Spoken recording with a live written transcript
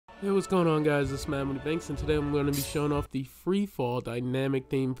Hey, what's going on, guys? This is MadMoneyBanks, and today I'm going to be showing off the free fall dynamic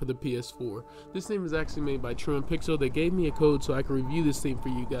theme for the PS4. This theme is actually made by Truant. They gave me a code so I can review this theme for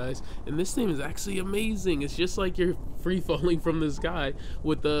you guys, and this theme is actually amazing. It's just like you're free falling from the sky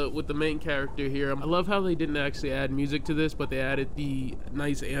with the main character here. I love how they didn't actually add music to this, but they added the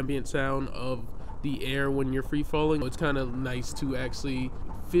nice ambient sound of the air when you're free falling. It's kind of nice to actually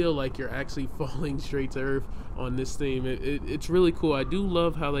feel like you're actually falling straight to earth on this theme. It's really cool. I do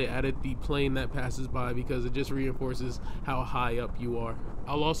love how they added the plane that passes by because it just reinforces how high up you are.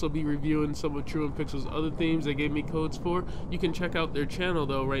 I'll also be reviewing some of Truant Pixel's other themes they gave me codes for. You can check out their channel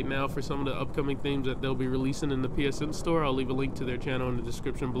though right now for some of the upcoming themes that they'll be releasing in the PSN store. I'll leave a link to their channel in the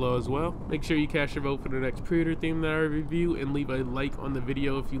description below as well. Make sure you cast your vote for the next pre-order theme that I review, and leave a like on the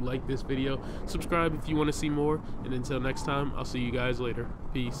video if you like this video. Subscribe if you want to see more, and until next time, I'll see you guys later.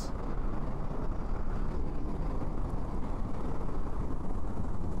 Peace.